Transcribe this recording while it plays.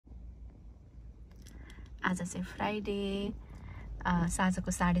आज चाहिँ फ्राइडे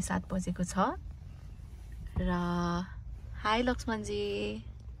साँझको 7:30 बजेको छ र हाई लक्ष्मणजी।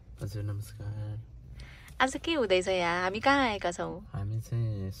 हजुर नमस्कार। आज के हुँदैछ यहाँ? हामी कहाँ आएका छौँ? हामी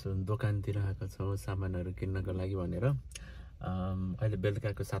चाहिँ यसो दोकानतिर आएका छौँ सामानहरू किन्नको लागि भनेर। अहिले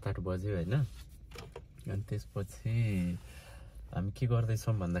बेलुकाको 7-8 बज्यो होइन। अनि त्यसपछि हामी के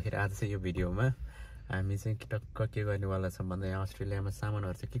गर्दैछौँ भन्दाखेरि आज चाहिँ यो भिडियोमा हामी चाहिँ टक्क के गर्नेवाला छौँ भन्दा यहाँ अस्ट्रेलियामा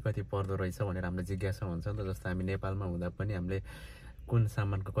सामानहरू चाहिँ के कति पर्दो रहेछ भनेर हामीलाई जिज्ञासा हुन्छ नि त। जस्तो हामी नेपालमा हुँदा पनि हामीले कुन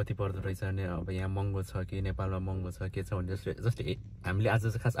सामानको कति पर्दो रहेछ अनि अब यहाँ महँगो छ कि नेपालमा महँगो छ के छ भने जस्तै हामीले आज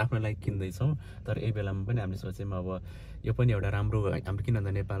चाहिँ खास आफ्नो लागि किन्दैछौँ। तर यही बेलामा पनि हामीले सोच्यौँ अब यो पनि एउटा राम्रो हाम्रो किन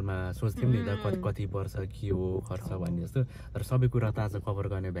भन्दा नेपालमा सोच्थ्यौँ नि त कति पर्छ के हो खर्च भन्ने जस्तो। तर सबै कुरा त आज कभर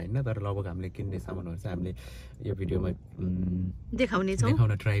गर्ने भएन। तर लगभग हामीले किन्ने सामानहरू चाहिँ हामीले यो भिडियोमा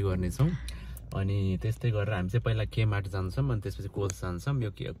देखाउन ट्राई गर्नेछौँ। अनि त्यस्तै गरेर हामी चाहिँ पहिला केमार्ट जान्छौँ अनि त्यसपछि कोल्स जान्छौँ।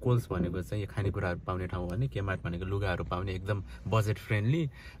 यो कोल्स भनेको चाहिँ यो खानेकुराहरू पाउने ठाउँ भने केमार्ट भनेको लुगाहरू पाउने एकदम बजेट फ्रेन्डली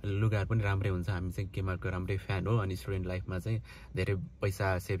लुगाहरू पनि राम्रै हुन्छ। हामी चाहिँ केमार्टको राम्रै फ्यान हो। अनि स्टुडेन्ट लाइफमा चाहिँ धेरै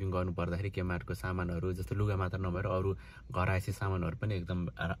पैसा सेभिङ गर्नु पर्दाखेरि केमार्टको सामानहरू जस्तो लुगा मात्र नभएर अरू घर आएपछि सामानहरू पनि एकदम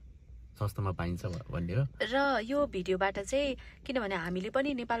सस्तोमा पाइन्छ भन्ने हो। र यो भिडियोबाट चाहिँ किनभने हामीले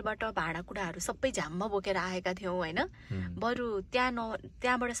पनि नेपालबाट भाँडाकुँडाहरू सबै झ्याम्म बोकेर आएका थियौँ होइन। बरु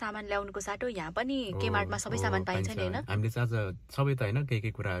त्यहाँबाट सामान ल्याउनुको साटो यहाँ पनि केमार्टमा सबै सामान पाइन्छ नि होइन। हामीले चाहिँ आज सबै त होइन केही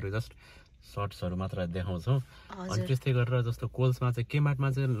कुराहरू जस्ट सर्ट्सहरू मात्र देखाउँछौँ। अनि त्यस्तै गरेर जस्तो कोल्समा चाहिँ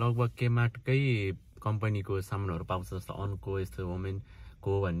केमार्टमा चाहिँ लगभग केमार्टकै कम्पनीको सामानहरू पाउँछ। जस्तो अनको यस्तो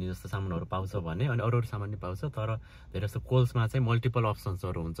वुमेनको भन्ने जस्तो सामानहरू पाउँछ भने अनि अरू सामान नि पाउँछ। तर धेरै जस्तो कोल्समा चाहिँ मल्टिपल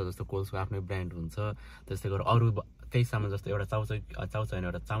अप्सन्सहरू हुन्छ। जस्तो कोल्सको आफ्नै ब्रान्ड हुन्छ। त्यस्तै गरेर अरू त्यही सामान जस्तो एउटा चाउचाउ होइन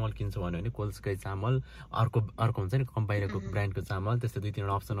एउटा चामल किन्छौँ भने कोल्सकै चामल अर्को हुन्छ नि कम्बाइनको ब्रान्डको चामल त्यस्तो 2-3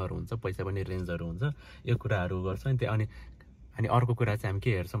 अप्सनहरू हुन्छ। पैसा पनि रेन्जहरू हुन्छ। यो कुराहरू गर्छ नि त्यो। अनि अर्को कुरा चाहिँ हामी के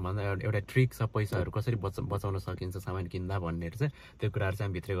हेर्छौँ भन्दा एउटा ट्रिक छ पैसाहरू कसरी बचाउन सकिन्छ सामान किन्दा भन्नेहरू चाहिँ त्यो कुराहरू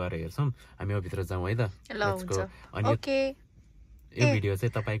चाहिँ हामी भित्र गएर हेर्छौँ। हामी अब भित्र जाउँ है त। अनि यो भिडियो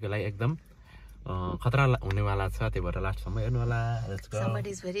चाहिँ तपाईँको लागि एकदम खतरा हुनेवाला छ। त्यही भएर लास्टसम्म हेर्नु होला।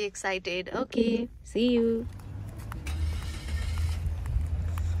 Somebody is very excited. Okay, see you.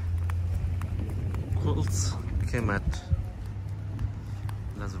 Coles Kmart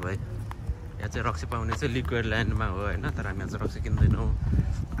दाजुभाइ यहाँ चाहिँ रक्सी पाउने चाहिँ लिक्विड ल्यान्डमा हो होइन। तर हामी आज रक्सी किन्दैनौँ।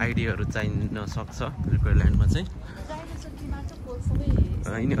 आइडीहरू चाहिन सक्छ लिक्विड ल्यान्डमा चाहिँ।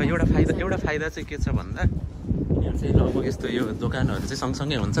 एउटा फाइदा चाहिँ के छ भन्दा यहाँ चाहिँ लगभग यस्तो यो दोकानहरू चाहिँ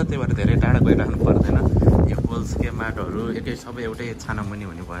सँगसँगै हुन्छ। त्यही भएर धेरै टाढा गइराख्नु पर्दैन। यो कोल्स केमार्टहरू एकै सबै एउटै छानामुनि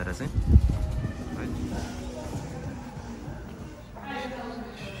हुने भएर चाहिँ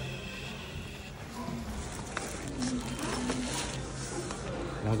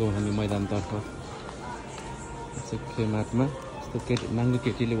लागौँ हामी मैदानतर्फ। केमार्टमा यस्तो नाङ्गो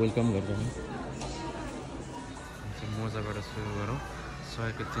केटीले वेलकम गर्दैन। मोजाबाट सुरु गरौँ।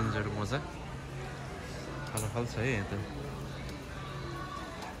 100को 3 जोडी मोजा फलफल छ है यहाँ त।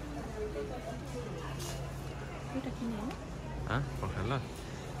 पखाल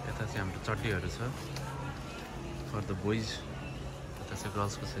यता चाहिँ हाम्रो चड्डीहरू छ फर द बोइज। यता चाहिँ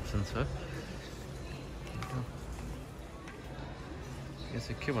गर्ल्सको सेक्सन छ। यो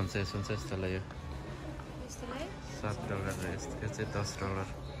चाहिँ के भन्छ यसो हुन्छ यस्तोलाई? यो $7 रहेछ। यो चाहिँ $10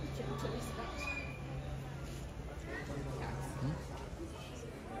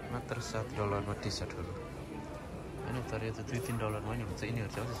 मात्र। $7 टी सर्टहरू होइन। तर यो त $2-3 पनि हुन्छ।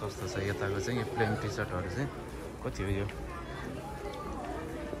 यिनीहरू चाहिँ अलिक सस्तो छ। यताको चाहिँ यो प्लेन टी सर्टहरू चाहिँ कति हो? यो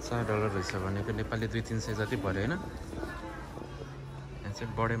 $4 रहेछ भनेको नेपाली 200-300 जति पऱ्यो होइन। यहाँ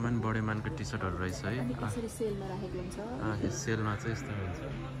चाहिँ बडेमानको टी सर्टहरू रहेछ है। सेलमा चाहिँ यस्तो हुन्छ।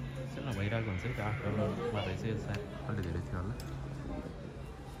 सेलमा भइरहेको हुन्छ है। $8 रहेछ। यो सायद अलि धेरै थियो होला।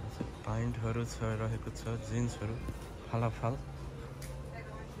 प्यान्टहरू छ रहेको छ। जिन्सहरू फालाफाल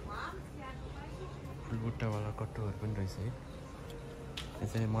फुलबुट्टावाला कट्टुहरू पनि रहेछ है। यो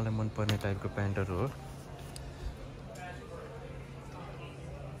चाहिँ मलाई मनपर्ने टाइपको प्यान्टहरू हो।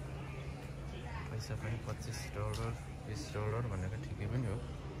 पैसा पनि $25 $20 भनेको ठिकै पनि हो।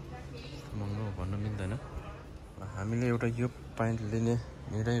 महँगो भन्नु मिल्दैन। हामीले एउटा यो प्यान्ट लिने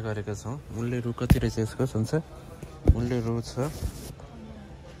निर्णय गरेका छौँ। मूल्य रु कति रहेछ यसको? सुन्छ मूल्य रु छ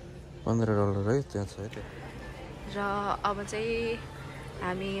 $15 है। त्यहाँ छ है त्यो। र अब चाहिँ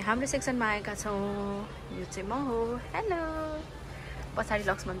हामी हाम्रो सेक्सनमा आएका छौँ। यो चाहिँ म हो। हेलो। पछाडि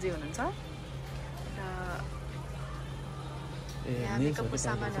लक्ष्मणजी हुनुहुन्छ। र यहाँ मेकअपको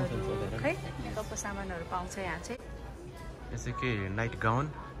सामानहरू खै मेकअपको सामानहरू पाउँछ यहाँ चाहिँ। यो चाहिँ के नाइट गाउन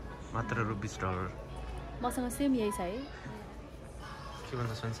मात्र रु $20। मसँग सेम यही छ है। के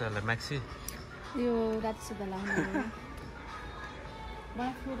भन्छ सुन्छ यसलाई? म्याक्सी। यो राति सुत्दा लाउने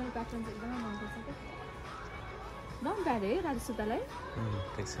मलाई फ्लोरल प्याटर्न चाहिँ एकदमै मनपर्छ। Not bad, eh? Radhasutalai.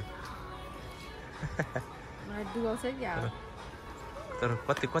 ठिक छ मलाई डुगाउँछ क्या तर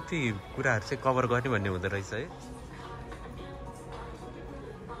कति कुराहरु चाहिँ कभर गर्ने भन्ने हुँदै रहेछ है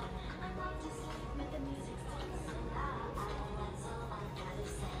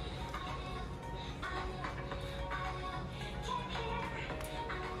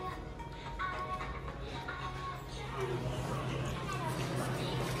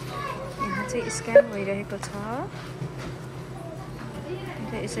यहाँ चाहिँ स्क्यान भइरहेको छ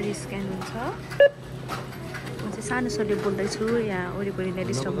यसरी स्क्यान हुन्छ म चाहिँ सानो स्वरले बोल्दैछु यहाँ वरिपरिले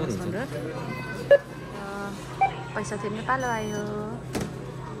डिस्टर्ब हुन्छ भनेर पैसा चाहिँ नेपाल आयो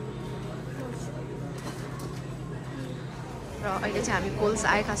र अहिले चाहिँ हामी कोल्स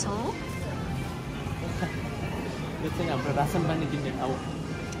आएका छौँ यो चाहिँ हाम्रो रासन पानी किन्ने ठाउँ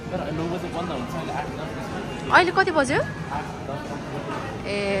तर 9 बजे बन्द हुन्छ अहिले 8-10 अहिले कति बज्यो 8-10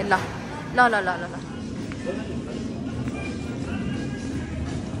 ए ल ल ल ल ल ल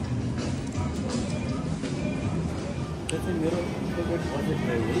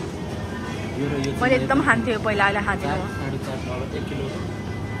मैले एकदम खान्थेँ पहिला अहिले खाँदिनँ $1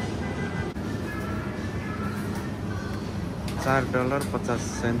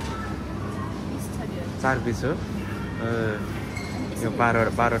 $4.50 4 पिस हो यो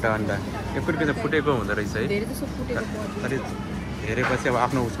 12वटा अन्डा यो कुनै चाहिँ फुटेको हुँदो रहेछ है धेरै जसो फुटेको अलि हेरेपछि अब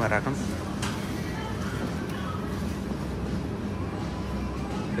आफ्नो उसमा राखौँ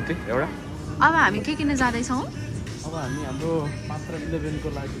यति एउटा अब हामी के किन्न जाँदैछौँ अब हामी हाम्रो मात्र 11 को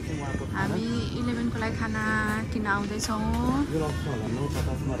लागि चाहिँ उहाँको हामी 11 को लागि खाना किन्न आउँदैछौँ यो लक्ष्य होला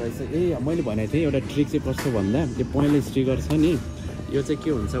 9:50 मा रहेछ ए मैले भनेको थिएँ एउटा ट्रिक चाहिँ कस्तो भन्दा त्यो पोइन्टलेस ट्रिगर छ नि यो चाहिँ के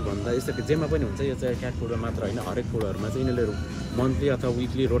हुन्छ भन्दा यस्तो जेमा पनि हुन्छ यो चाहिँ क्याट फुडमा मात्र होइन हरेक फुडहरूमा चाहिँ यिनीहरूले मन्थली अथवा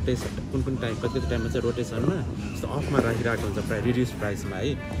विकली रोटेसन कुन टाइम कति टाइममा चाहिँ रोटेसनमा यस्तो अफमा राखिरहेको हुन्छ प्रायः रिड्युस प्राइसमा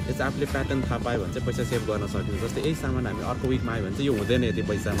है यो चाहिँ आफूले प्याटर्न थाहा पायो भने चाहिँ पैसा सेभ गर्न सकिन्छ जस्तै यही सामान हामी अर्को विकमा आयो भने चाहिँ यो हुँदैन यति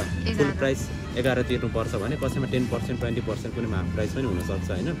पैसामा फुल प्राइस 11 तिर्नुपर्छ भने कसैमा 10% 20% कुनैमा हाफ प्राइस पनि हुनसक्छ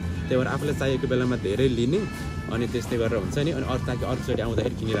होइन त्यही भएर आफूलाई चाहिएको बेलामा धेरै लिने अनि त्यस्तै गरेर हुन्छ नि अनि अरू ताकि अर्कोचोटि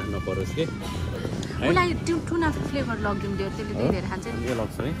आउँदाखेरि किनिराख्नु परोस् कि उसलाई टुना फ्लेभर लगिदिउँ दियो त्यसले धेरै धेरै खान्छ यो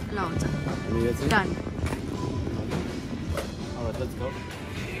लाग्छ है ल हुन्छ अनि यो चाहिँ डन अब लेट्स गो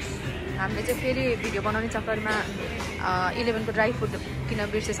हामीले चाहिँ फेरि भिडियो बनाउने चक्करमा 11 को ड्राई फ्रुट किन्न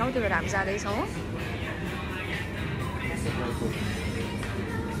बिर्सेछौँ त्यही भएर हामी जाँदैछौँ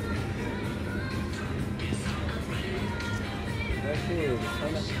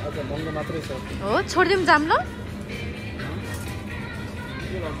हो छोडिदिउँ जाम ल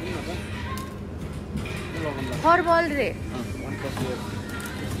फरबल रे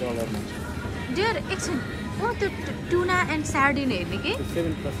डियर एकछिन ओ त्यो टुना एन्ड सार्डिन हेर्ने कि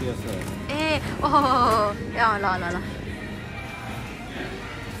ए ओहो ल ल ल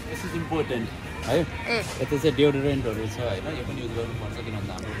दिस इज इम्पोर्टेन्ट है ए यता चाहिँ डियोड्रेन्टहरू छ होइन यो पनि युज गर्नुपर्छ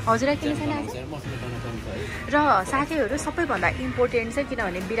किनभने हाम्रो हजुरलाई किन छैन मसला बनाउन पाउँछ है र साथीहरू सबैभन्दा इम्पोर्टेन्ट चाहिँ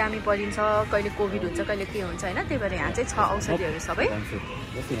किनभने बिरामी परिन्छ कहिले कोभिड हुन्छ कहिले के हुन्छ होइन त्यही भएर यहाँ चाहिँ छ औषधिहरू सबै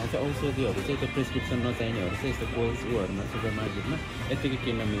जस्तै यहाँ चाहिँ औषधिहरू चाहिँ त्यो प्रिस्क्रिप्सन नचाहिनेहरू चाहिँ यस्तो कोल्स उहरूमा सुपर मार्केटमा यत्तिकै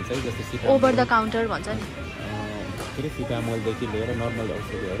किन्न मिल्छ है जस्तै ओभर द काउन्टर भन्छ नि के अरे सिटामोलदेखि लिएर नर्मल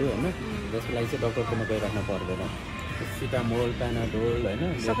औषधिहरू होइन जसको लागि चाहिँ डक्टरकोमा गइराख्नु पर्दैन सिटामोल प्यानाडोल होइन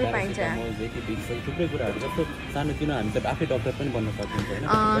सिटामोलदेखि भिक्स थुप्रै कुराहरू जस्तो सानोतिनो हामी त आफै डक्टर पनि बन्न सकिन्छ होइन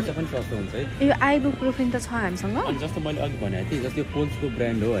पैसा पनि सस्तो हुन्छ है यो आइबुप्रोफिन त छ हामीसँग अनि जस्तो मैले अघि भनेको थिएँ जस्तो कोल्सको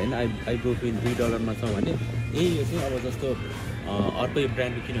ब्रान्ड हो होइन आइबुप्रोफिन $3 मा छ भने यही यो चाहिँ अब जस्तो अर्को यो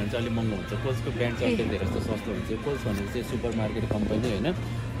ब्रान्ड किन्यो भने चाहिँ अलिक महँगो हुन्छ कोल्सको ब्रान्ड चाहिँ अलिक धेरै जस्तो सस्तो हुन्छ कोल्स भनेको चाहिँ सुपर मार्केट कम्पनी होइन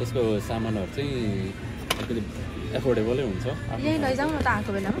यसको सामानहरू चाहिँ अलिकति एफोर्डेबलै हुन्छ यही लैजाउँ न त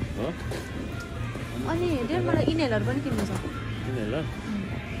आएको बेलामा हो अनि डेढ मलाई इनहेलर पनि किन्नु छ इनहेलर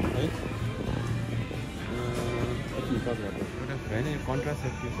है होइन यो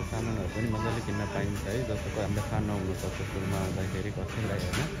कन्ट्रासेप्टिभको सामानहरू पनि मजाले किन्न पाइन्छ है जस्तो हामीलाई थाहा नहुनसक्छ सुरुमा आउँदाखेरि कसैलाई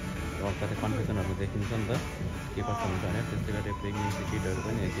होइन कतै कन्फ्युजनहरू देखिन्छ नि त के कस्तो हुन्छ होइन त्यस्तै गरेर प्रेग्नेन्सी किटहरू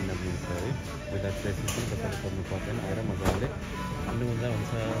पनि किन्न मिल्छ है विदाउट प्रेसक्रिप्सन कसैले सोध्नु पर्दैन आएर मजाले हाल्नु मजा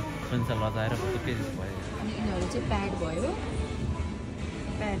हुन्छ सुनसा लजाएर के भयो अनि यिनीहरू चाहिँ प्याड भयो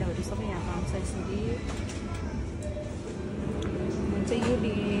प्याडहरू सबै यहाँ पाउँछ यसरी चाहिँ यो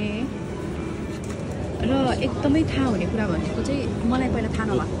लिएँ र एकदमै थाहा हुने कुरा भनेको चाहिँ मलाई पहिला थाहा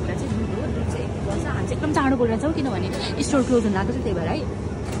नभएको कुरा चाहिँ दुध हो दुध चाहिँ गर्छ हामी चाहिँ एकदम चाँडो बोलिरहेछौँ किनभने स्टोर क्लोज हुन लागेको छ त्यही भएर है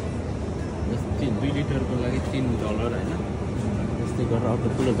 2 लिटरको लागि $3 होइन त्यस्तै गरेर अर्को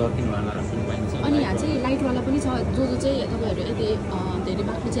ठुलो जर्किनवाला राख्नु पाइन्छ अनि यहाँ चाहिँ लाइटवाला पनि छ जो चाहिँ तपाईँहरू यदि धेरै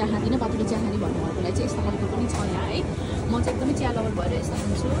बाक्लो चिया खाँदिनँ पातलो चिया खाने भन्नुभएकोलाई चाहिँ यस्तो खालको पनि छ यहाँ है म चाहिँ एकदमै चिया लभर भएर यस्तो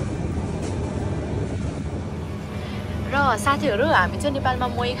खान्छु र साथीहरू हामी चाहिँ नेपालमा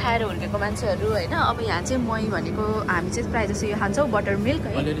मोही खाएर हुर्केको मान्छेहरू होइन अब यहाँ चाहिँ मोही भनेको हामी चाहिँ प्रायः जस्तो यो खान्छौँ बटर मिल्क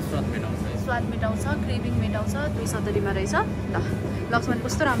है स्वाद मेटाउँछ क्रेभिङ मेटाउँछ 270 मा रहेछ ल लक्ष्मण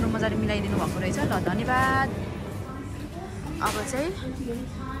कस्तो राम्रो मजाले मिलाइदिनु भएको रहेछ ल धन्यवाद अब चाहिँ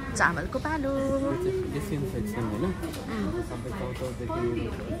चामलको पालो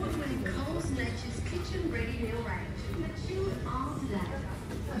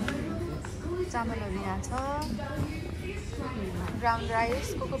चामलहरू यहाँ छ ब्राउन राइस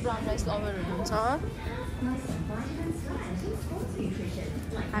को ब्राउन राइस लभर हुनुहुन्छ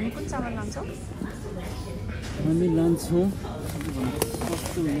हामी कुन चामल लान्छौँ हामी लान्छौँ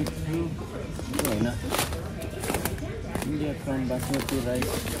होइन इन्डिया क्राउन बासमती राइस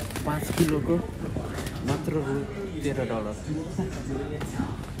 5 किलोको मात्र रु $13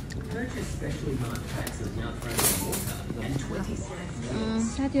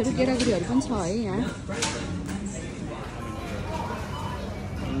 साथीहरू केटाकेटीहरू पनि छ है यहाँ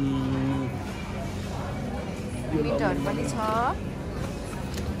मिटहरू पनि छ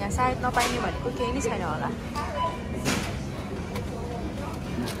यहाँ सायद नपाइने भनेको केही नै छैन होला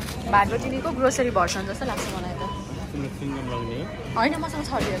भाटबटिनीको ग्रोसरी भर्सन जस्तो लाग्छ मलाई त होइन मसँग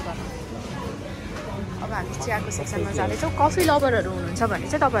छ लिएर अब हामी चियाको सेक्सनमा जाँदैछौँ कफी लभरहरू हुनुहुन्छ भने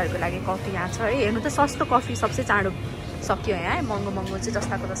चाहिँ तपाईँहरूको लागि कफी यहाँ छ है हेर्नु त सस्तो कफी सबसे चाँडो सक्यो यहाँ महँगो महँगो चाहिँ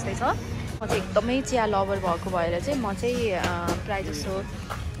जस्ताको जस्तै छ म चाहिँ एकदमै चिया लभर भएको भएर चाहिँ म चाहिँ प्रायः जस्तो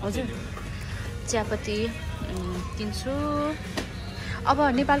हजुर चियापत्ती किन्छु अब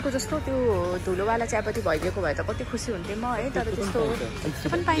नेपालको जस्तो त्यो धुलोवाला चियापत्ती भइदिएको भए त कति खुसी हुन्थेँ म है तर त्यस्तो त्यो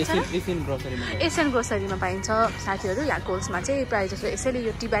पनि पाइन्छ एसियन ग्रोसरीमा पाइन्छ साथीहरू यहाँ कोल्समा चाहिँ प्रायः जस्तो यसैले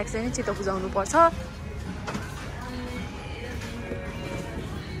यो टी ब्याग चाहिँ चित्त बुझाउनु पर्छ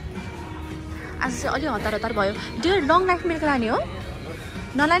आज चाहिँ अलि हतार भयो त्यो लङ लाइफ मिल्क लाने हो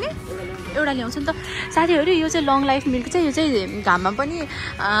नलाने एउटा ल्याउँछ नि त साथीहरू यो चाहिँ लङ लाइफ मिल्क चाहिँ यो चाहिँ घाममा पनि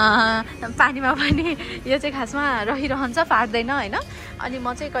पानीमा पनि यो चाहिँ खासमा रहिरहन्छ फाट्दैन होइन अनि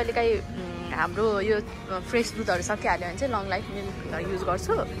म चाहिँ कहिलेकाहीँ हाम्रो यो फ्रेस दुधहरू सकिहाल्यो भने चाहिँ लङ लाइफ मिल्क युज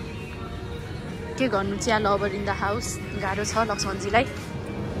गर्छु के गर्नु चिया लभर इन द हाउस गाह्रो छ लक्ष्मणजीलाई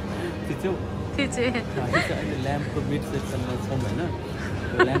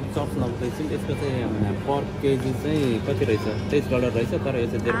ल्याम्प चप्स नभएपछि यसको चाहिँ पर केजी चाहिँ कति रहेछ $23 रहेछ तर यो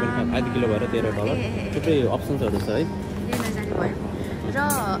चाहिँ 0.5 किलो भएर $13 थुप्रै अप्सन्सहरू छ है लिन जाने भयो र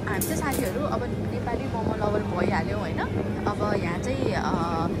हामी चाहिँ साथीहरू अब नेपाली मोमो लभर भइहाल्यो होइन अब यहाँ चाहिँ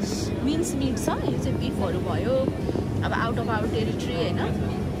मिन्स मिट छ यो चाहिँ बिफहरू भयो अब आउट अफ आवर टेरिटरी होइन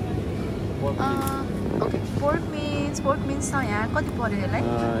ओके पोर्क मिन्स छ यहाँ कति पर्यो यसलाई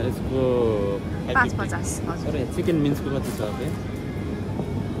यसको 5.50 हजुर चिकन मिन्सको कति छ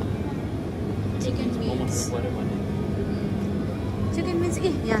चिकन मिन्स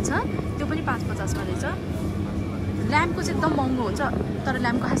यहाँ छ त्यो पनि 5.50 मा रहेछ ल्याम्पको चाहिँ एकदम महँगो हुन्छ तर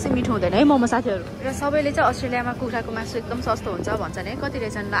ल्याम्पको खासै मिठो हुँदैन है मोमो साथीहरू र सबैले चाहिँ अस्ट्रेलियामा कुखुराको मासु एकदम सस्तो हुन्छ भन्छन् है कति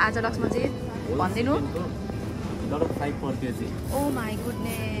रहेछन् ल आज लक्ष्मणजी भनिदिनु ओ माई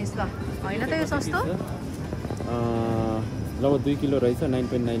गुडनेस ल होइन त यो सस्तो लगभग 2 किलो रहेछ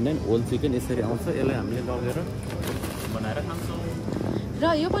 9.99 होल चिकन यसरी आउँछ यसलाई हामीले लगेर बनाएर खान्छौँ र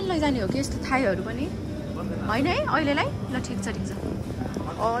यो पनि लैजाने हो कि यस्तो थाईहरू पनि होइन है अहिलेलाई ल ठिक छ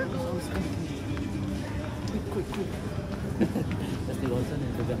अल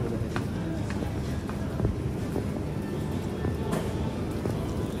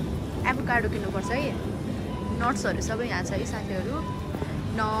एभोकाडो किन्नुपर्छ है नट्सहरू सबै यहाँ छ है साथीहरू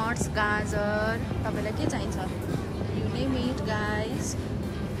नट्स गाजर तपाईँलाई के चाहिन्छ यु नेम इट गाइज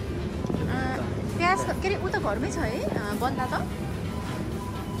प्याज के अरे उता घरमै छ है बन्दा त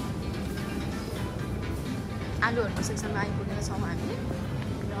आलुहरूको सेक्सनमा आइपुगेका छौँ हामी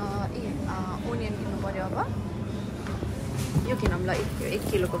र ओनियन किन्नु पर्यो अब यो किनौँ ल 1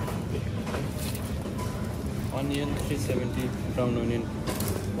 किलोको अनियन 370 ब्राउन ओनियन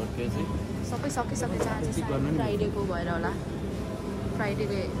सबै सकेछ आज फ्राइडेको भएर होला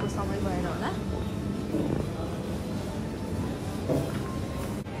फ्राइडेको समय भएर होला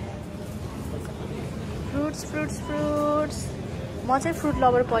फ्रुट्स म चाहिँ फ्रुट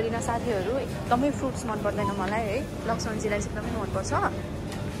लभर परिन साथीहरू एकदमै फ्रुट्स मन पर्दैन मलाई है लक्ष्मणजीलाई चाहिँ एकदमै मनपर्छ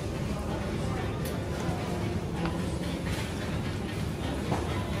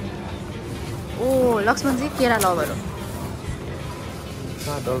ओ लक्ष्मणजी केरा लभर हो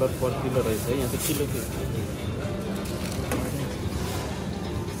 $7 पर किलो रहेछ यहाँ चाहिँ किलो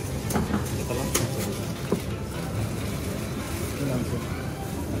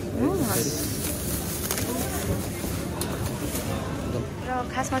र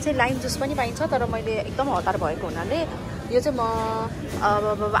खासमा चाहिँ लाइम जुस पनि पाइन्छ तर मैले एकदम हतार भएको हुनाले यो चाहिँ म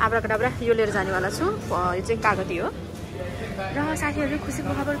अब आब्राकडाब्रा यो लिएर जानेवाला छु यो चाहिँ कागती हो र साथीहरू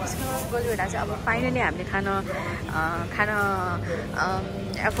खुसीको खबर गोलभेडा चाहिँ अब फाइनली हामीले खान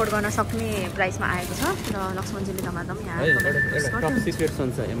एफोर्ड गर्न सक्ने प्राइसमा आएको छ र लक्ष्मणजीले दमादम यहाँ टप सिक्रेट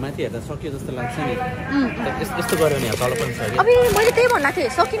सन्छ माथि हेर्दा सकियो जस्तो लाग्छ नि यस्तो गर्यो नि तल पनि छ अब मैले त्यही भन्ला थिएँ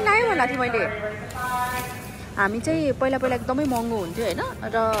सकिन्न आयो भन्ला थिएँ मैले हामी चाहिँ पहिला एकदमै महँगो हुन्थ्यो होइन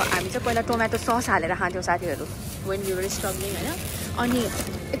र हामी चाहिँ पहिला टोमेटो सस हालेर खान्थ्यौँ साथीहरू वेन वी वर स्ट्रगलिङ होइन अनि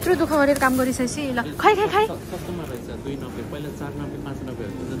यत्रो दुःख गरेर काम गरिसकेपछि ल खै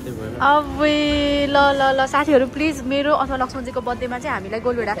अब ल ल ल साथीहरू प्लिज मेरो अथवा लक्ष्मणजीको बर्थडेमा चाहिँ हामीलाई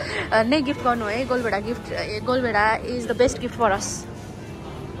गोलभेडा नै गिफ्ट गर्नु है गोलभेडा is the best gift for अस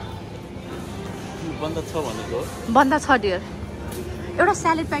बन्द छ डियर एउटा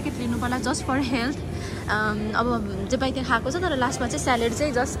स्यालेड प्याकेट लिनु पर्ला जस्ट फर हेल्थ अब जे पाइ त्यहाँ खाएको छ तर लास्टमा चाहिँ स्यालेड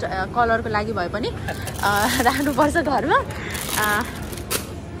चाहिँ जस्ट कलरको लागि भए पनि राख्नुपर्छ घरमा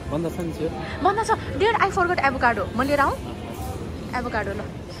बन्द छ डियर आई फरगट एभोकाडो म लिएर आउँ एभोकाडो ल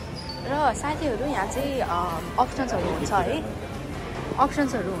र साथीहरू यहाँ चाहिँ अप्सन्सहरू हुन्छ है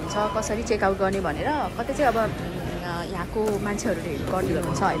अप्सन्सहरू हुन्छ कसरी चेकआउट गर्ने भनेर कतै चाहिँ अब यहाँको मान्छेहरूले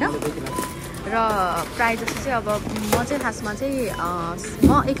गरिदिनुहुन्छ होइन र प्रायः जस्तो चाहिँ अब म चाहिँ खासमा चाहिँ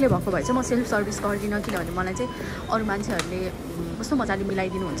म एक्लै भएको भए चाहिँ म सेल्फ सर्भिस गर्दिनँ किनभने मलाई चाहिँ अरू मान्छेहरूले कस्तो मजाले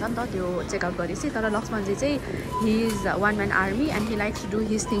मिलाइदिनुहुन्छ नि त त्यो चेकआउट गरेपछि तर लक्ष्मणजी चाहिँ he is one man army and he likes to do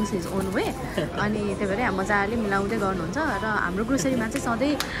his things his own way अनि त्यही भएर मजाले मिलाउँदै गर्नुहुन्छ र हाम्रो ग्रोसरीमा चाहिँ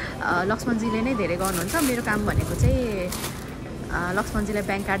सधैँ लक्ष्मणजीले नै धेरै गर्नुहुन्छ मेरो काम भनेको चाहिँ लक्ष्मणजीलाई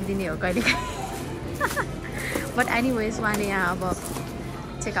ब्याङ्क कार्ड दिने हो कहिलेकाहीँ बट एनिवेज उहाँले यहाँ अब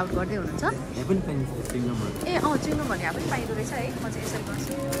चेकआउट गर्दै हुनुहुन्छ ए च्युइङगम भने यहाँ पनि पाइँदो रहेछ है म चाहिँ यसरी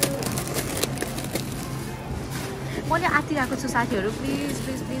गर्छु मैले आत्तिरहेको छु साथीहरू प्लिज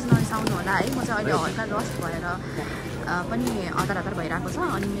प्लिज प्लिज नरिसाउनु होला है म चाहिँ अहिले हल्का रस्ट भएर पनि हतार भइरहेको छ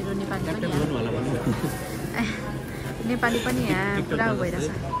अनि मेरो नेपाली पनि यहाँ पुरा भइरहेछ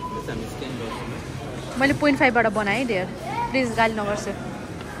मैले 0.5 बाट बनाएँ डेयर प्लिज गाली नगर्छु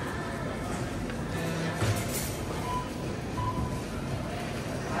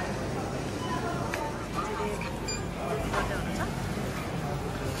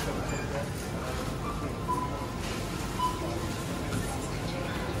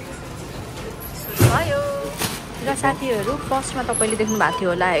र साथीहरू फर्स्टमा तपाईँले देख्नु भएको थियो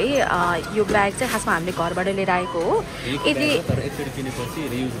होला है यो ब्याग चाहिँ खासमा हामीले घरबाट लिएर आएको हो यदि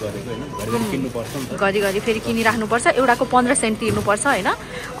घरि फेरि किनिराख्नुपर्छ एउटाको 15 सेन्ट तिर्नुपर्छ होइन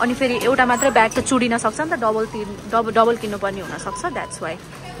अनि फेरि एउटा मात्रै ब्याग त चुडिन सक्छ नि त डबल किन्नुपर्ने हुनसक्छ द्याट्स वाइ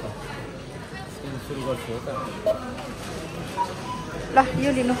ल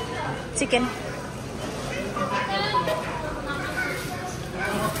यो लिनु चिकन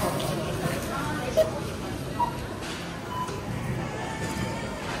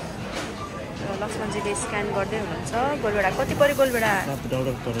लक्ष्मणजीले स्क्यान गर्दै हुनुहुन्छ गोलभेडा कति पऱ्यो गोलभेडा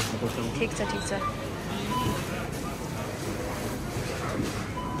ठिक छ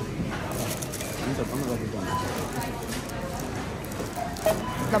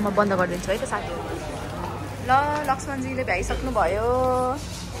ल म बन्द गरिदिन्छु है त साथीहरू ल लक्ष्मणजीले भ्याइसक्नु भयो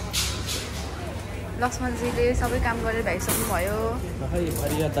लक्ष्मणजीले सबै काम गरेर भ्याइसक्नु भयो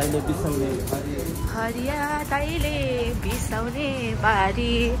हरिया दाइले बिसाउने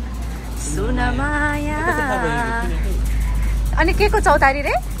बारी सुनमाया अनि के को चौतारी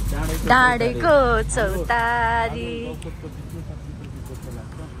रे डाँडेको चौतारी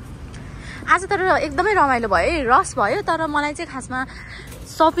आज तर एकदमै रमाइलो भयो है रस भयो तर मलाई चाहिँ खासमा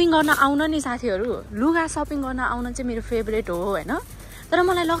सपिङ गर्न आउन नि साथीहरू लुगा सपिङ गर्न आउन चाहिँ मेरो फेभरेट हो होइन तर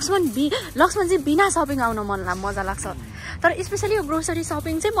मलाई लक्ष्मणजी बिना सपिङ आउन मजा लाग्छ तर स्पेसली यो ग्रोसरी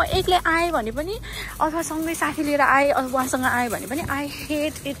सपिङ चाहिँ म एक्लै आएँ भने पनि अथवा सँगै साथी लिएर आएँ अथवा उहाँसँग आएँ भने पनि I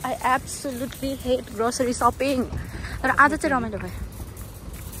hate it I absolutely hate grocery shopping तर आज चाहिँ रमाइलो भयो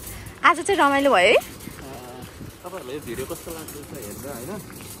है तपाईहरुले भिडियो कस्तो लाग्छ हेर्दा हैन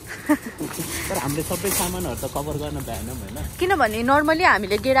तर हामीले सबै सामानहरु त कभर गर्न भएनम हैन किनभने नर्मली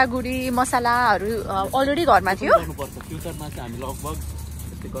हामीले गेडागुडी मसलाहरु अलरेडी घरमा थियो फ्युचरमा चाहिँ हामी लगभग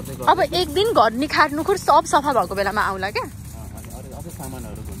अब एक दिन घर निखार्नु खुर सब सफा भएको बेलामा आउला के अझै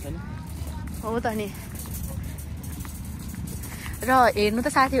सामानहरु हुन्छ नि हो त नि र हेर्नु त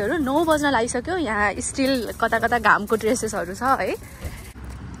साथीहरु 9 बज्न लागिसक्यो यहाँ स्टिल कता कता घामको ड्रेसेसहरु छ है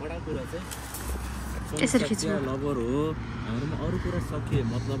बडा कुरा चाहिँ यसरी खिच्नु लभर हो हाम्रोमा अरु कुरा सकिए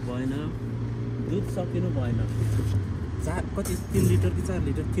मतलब भएन दुध सकिनु भएन कति 3 लिटर कि 4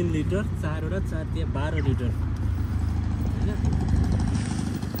 लिटर 3 लिटर 4 वटा 4 त्यहाँ 12 लिटर हैन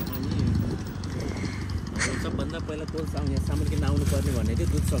अनि सबभन्दा पहिला कोल यहाँ सामान किन्न आउनु पर्ने भन्ने थियो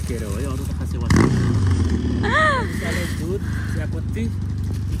दुध सकिएर हो है अरु त खासै भएन दुध चियापत्ती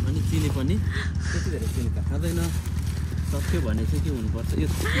अनि चिनी पनि त्यति धेरै चिनी त खाँदैन तथ्य भने चाहिँ के हुनुपर्छ यो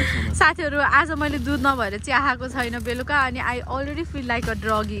साथीहरू आज मैले दुध नभएर चिया खाएको छैन बेलुका अनि I already feel like a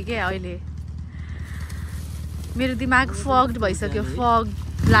druggie के अहिले मेरो दिमाग फग्ड भइसक्यो फग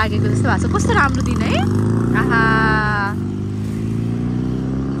लागेको जस्तो भएको छ कस्तो राम्रो दिन है आहा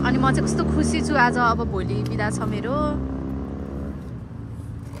अनि म चाहिँ कस्तो खुसी छु आज अब भोलि बिदा छ मेरो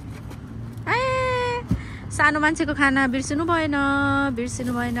सानो मान्छेको खाना बिर्सिनु भएन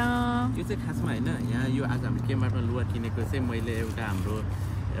यो चाहिँ खासमा हैन यहाँ यो आज हामीले केमार्टमा लुगा किनेको चाहिँ मैले हाम्रो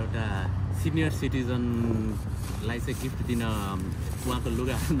एउटा सिनियर सिटिजनलाई चाहिँ गिफ्ट दिन उहाँको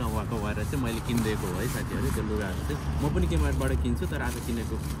लुगाहरू नभएको भएर चाहिँ मैले किनिदिएको हो है साथीहरू त्यो लुगाहरू चाहिँ म पनि केमार्टबाट किन्छु तर आज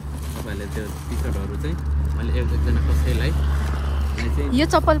किनेको तपाईँहरूले त्यो टी सर्टहरू चाहिँ मैले एकजना कसैलाई यो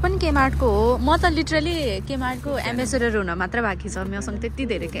चप्पल पनि केमार्टको हो म त लिटरली केमार्टको एम्बेसेडर हुन मात्र बाँकी छ मसँग त्यति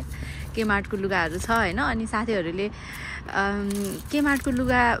धेरै केमार्टको लुगाहरू छ होइन अनि साथीहरूले केमार्टको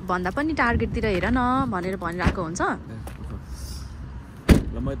लुगा भन्दा पनि टार्गेटतिर हेर न भनेर भनिरहेको हुन्छ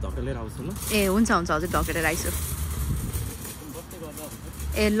ल म धकेलेर आउँछु ल ए हुन्छ हजुर धकेलेर आइसु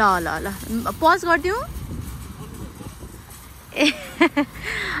ए ल ल ल पज गरिदिउँ ए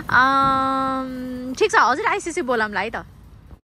ठिक छ हजुर आइसिसी बोलाउँला है त